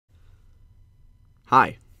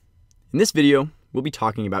Hi. In this video, we'll be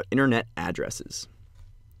talking about internet addresses.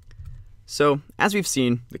 So, as we've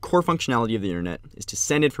seen, the core functionality of the internet is to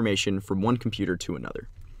send information from one computer to another.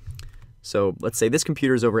 So, let's say this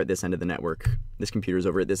computer is over at this end of the network, this computer is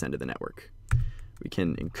over at this end of the network. We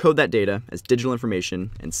can encode that data as digital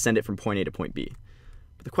information and send it from point A to point B.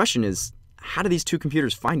 But the question is, how do these two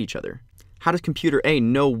computers find each other? How does computer A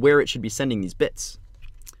know where it should be sending these bits?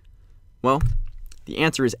 Well, the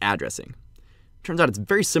answer is addressing. Turns out it's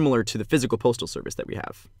very similar to the physical postal service that we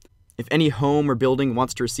have. If any home or building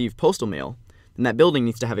wants to receive postal mail, then that building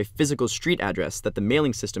needs to have a physical street address that the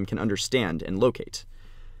mailing system can understand and locate.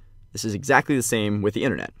 This is exactly the same with the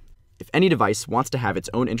internet. If any device wants to have its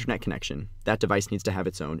own internet connection, that device needs to have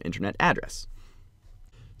its own internet address.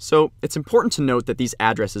 So it's important to note that these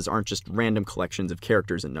addresses aren't just random collections of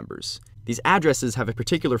characters and numbers. These addresses have a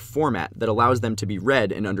particular format that allows them to be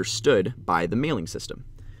read and understood by the mailing system.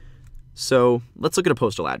 So let's look at a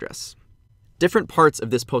postal address. Different parts of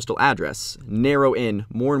this postal address narrow in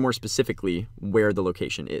more and more specifically where the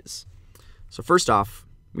location is. So first off,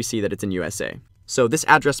 we see that it's in USA. So this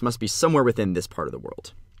address must be somewhere within this part of the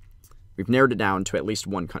world. We've narrowed it down to at least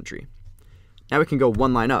one country. Now we can go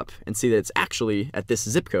one line up and see that it's actually at this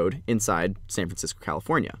zip code inside San Francisco,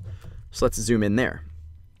 California. So let's zoom in there.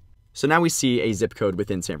 So now we see a zip code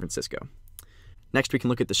within San Francisco. Next, we can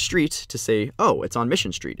look at the street to say, oh, it's on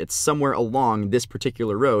Mission Street. It's somewhere along this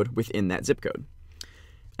particular road within that zip code.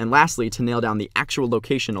 And lastly, to nail down the actual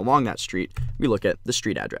location along that street, we look at the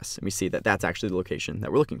street address, and we see that that's actually the location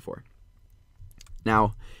that we're looking for.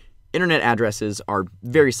 Now, internet addresses are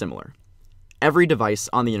very similar. Every device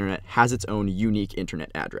on the internet has its own unique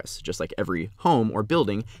internet address, just like every home or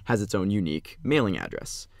building has its own unique mailing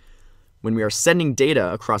address. When we are sending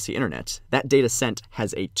data across the internet, that data sent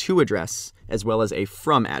has a to address as well as a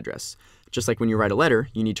from address. Just like when you write a letter,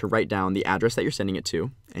 you need to write down the address that you're sending it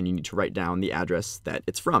to, and you need to write down the address that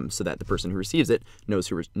it's from so that the person who receives it knows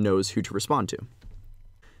who to respond to.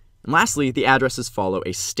 And lastly, the addresses follow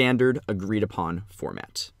a standard agreed upon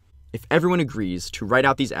format. If everyone agrees to write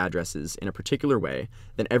out these addresses in a particular way,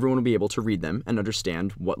 then everyone will be able to read them and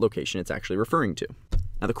understand what location it's actually referring to.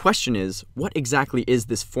 Now the question is, what exactly is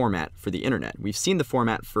this format for the internet? We've seen the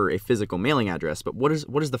format for a physical mailing address, but what does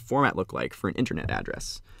the format look like for an internet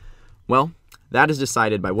address? Well, that is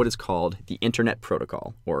decided by what is called the Internet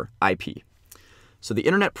Protocol, or IP. So the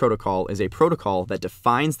Internet Protocol is a protocol that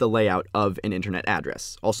defines the layout of an internet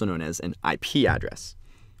address, also known as an IP address.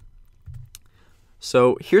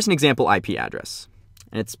 So here's an example IP address,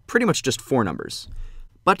 and it's pretty much just 4 numbers.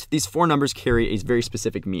 But these 4 numbers carry a very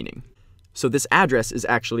specific meaning. So this address is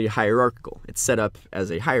actually hierarchical. It's set up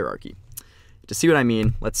as a hierarchy. To see what I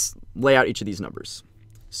mean, let's lay out each of these numbers.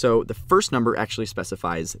 So the first number actually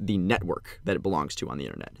specifies the network that it belongs to on the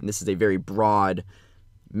internet. And this is a very broad,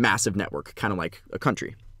 massive network, kind of like a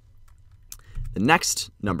country. The next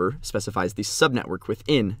number specifies the subnetwork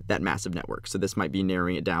within that massive network. So this might be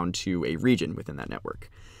narrowing it down to a region within that network.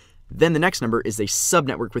 Then the next number is a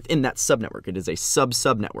subnetwork within that subnetwork. It is a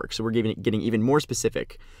sub-subnetwork. So we're getting even more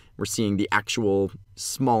specific. We're seeing the actual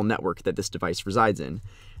small network that this device resides in. And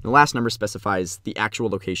the last number specifies the actual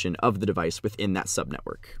location of the device within that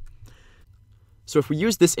subnetwork. So if we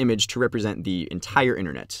use this image to represent the entire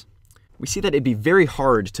internet, we see that it'd be very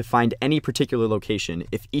hard to find any particular location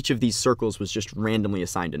if each of these circles was just randomly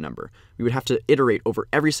assigned a number. We would have to iterate over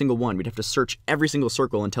every single one. We'd have to search every single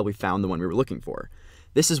circle until we found the one we were looking for.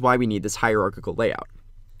 This is why we need this hierarchical layout.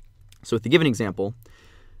 So with the given example,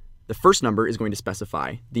 the first number is going to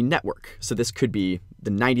specify the network. So this could be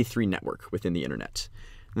the 93 network within the internet.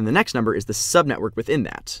 And the next number is the subnetwork within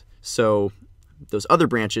that. So those other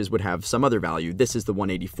branches would have some other value. This is the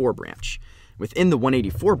 184 branch. Within the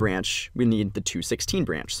 184 branch, we need the 216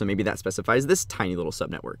 branch. So maybe that specifies this tiny little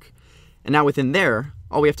subnetwork. And now within there,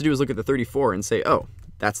 all we have to do is look at the 34 and say, oh,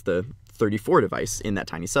 that's the 34 device in that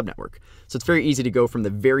tiny subnetwork. So it's very easy to go from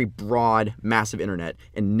the very broad, massive internet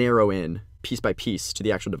and narrow in piece by piece to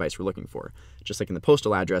the actual device we're looking for. Just like in the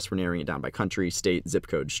postal address, we're narrowing it down by country, state, zip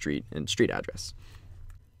code, street, and street address.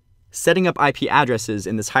 Setting up IP addresses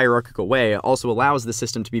in this hierarchical way also allows the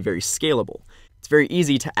system to be very scalable. It's very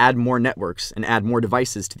easy to add more networks and add more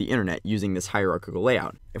devices to the internet using this hierarchical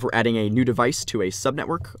layout. If we're adding a new device to a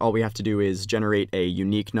subnetwork, all we have to do is generate a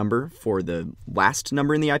unique number for the last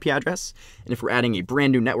number in the IP address. And if we're adding a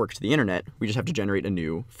brand new network to the internet, we just have to generate a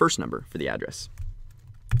new first number for the address.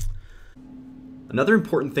 Another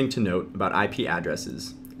important thing to note about IP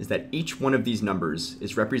addresses is that each one of these numbers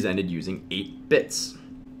is represented using 8 bits.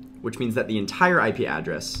 Which means that the entire IP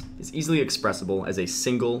address is easily expressible as a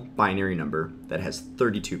single binary number that has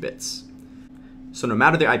 32 bits. So no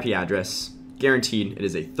matter the IP address, Guaranteed, it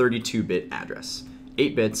is a 32-bit address.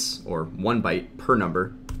 8 bits, or 1 byte, per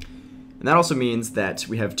number. And that also means that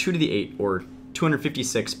we have 2 to the 8, or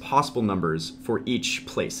 256 possible numbers for each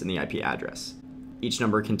place in the IP address. Each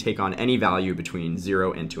number can take on any value between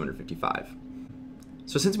 0 and 255.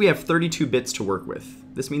 So since we have 32 bits to work with,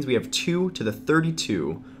 this means we have 2 to the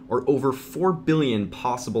 32, or over 4 billion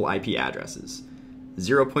possible IP addresses.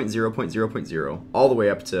 0.0.0.0, all the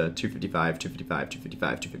way up to 255, 255,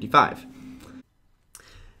 255, 255.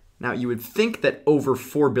 Now, you would think that over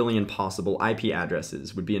 4 billion possible IP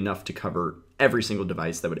addresses would be enough to cover every single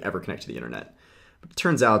device that would ever connect to the internet. But it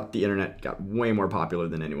turns out the internet got way more popular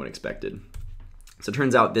than anyone expected. So it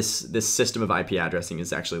turns out this system of IP addressing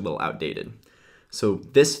is actually a little outdated. So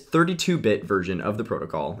this 32-bit version of the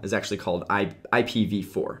protocol is actually called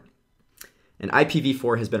IPv4. And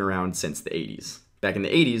IPv4 has been around since the 80s. Back in the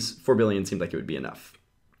 80s, 4 billion seemed like it would be enough.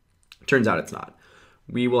 Turns out it's not.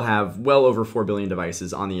 We will have well over 4 billion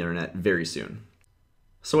devices on the internet very soon.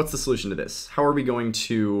 So what's the solution to this? How are we going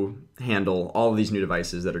to handle all of these new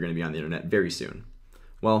devices that are going to be on the internet very soon?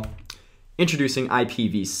 Well, introducing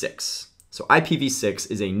IPv6. So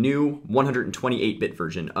IPv6 is a new 128-bit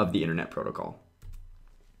version of the internet protocol.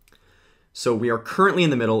 So we are currently in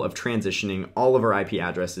the middle of transitioning all of our IP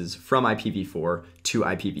addresses from IPv4 to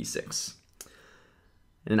IPv6.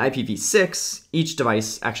 And in IPv6, each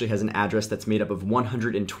device actually has an address that's made up of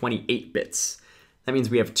 128 bits. That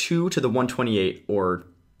means we have 2 to the 128, or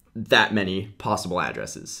that many possible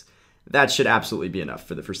addresses. That should absolutely be enough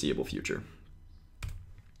for the foreseeable future.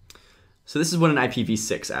 So this is what an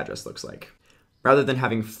IPv6 address looks like. Rather than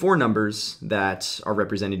having 4 numbers that are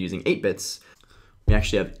represented using 8 bits, we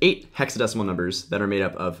actually have 8 hexadecimal numbers that are made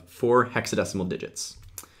up of 4 hexadecimal digits.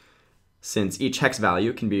 Since each hex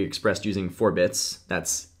value can be expressed using 4 bits,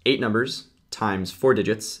 that's 8 numbers times 4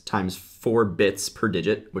 digits times 4 bits per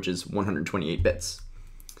digit, which is 128 bits.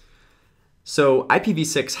 So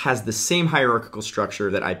IPv6 has the same hierarchical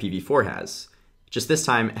structure that IPv4 has, just this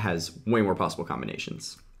time it has way more possible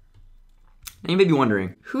combinations. Now you may be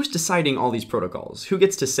wondering, who's deciding all these protocols? Who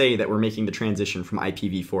gets to say that we're making the transition from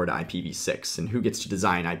IPv4 to IPv6, and who gets to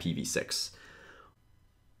design IPv6?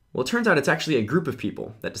 Well, it turns out it's actually a group of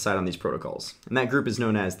people that decide on these protocols, and that group is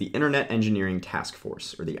known as the Internet Engineering Task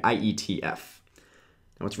Force, or the IETF.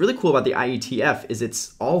 Now, what's really cool about the IETF is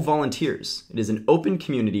it's all volunteers. It is an open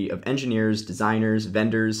community of engineers, designers,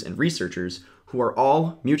 vendors, and researchers who are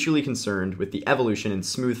all mutually concerned with the evolution and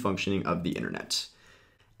smooth functioning of the internet.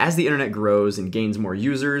 As the internet grows and gains more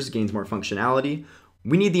users, gains more functionality,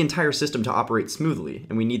 we need the entire system to operate smoothly,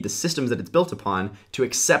 and we need the systems that it's built upon to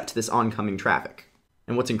accept this oncoming traffic.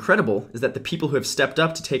 And what's incredible is that the people who have stepped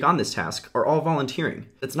up to take on this task are all volunteering.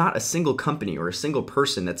 It's not a single company or a single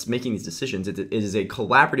person that's making these decisions. It is a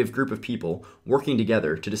collaborative group of people working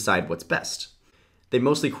together to decide what's best. They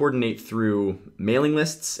mostly coordinate through mailing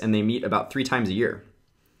lists, and they meet about 3 times a year.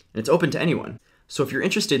 And it's open to anyone. So if you're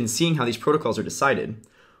interested in seeing how these protocols are decided,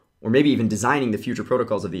 or maybe even designing the future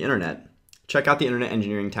protocols of the internet, check out the Internet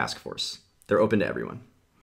Engineering Task Force. They're open to everyone.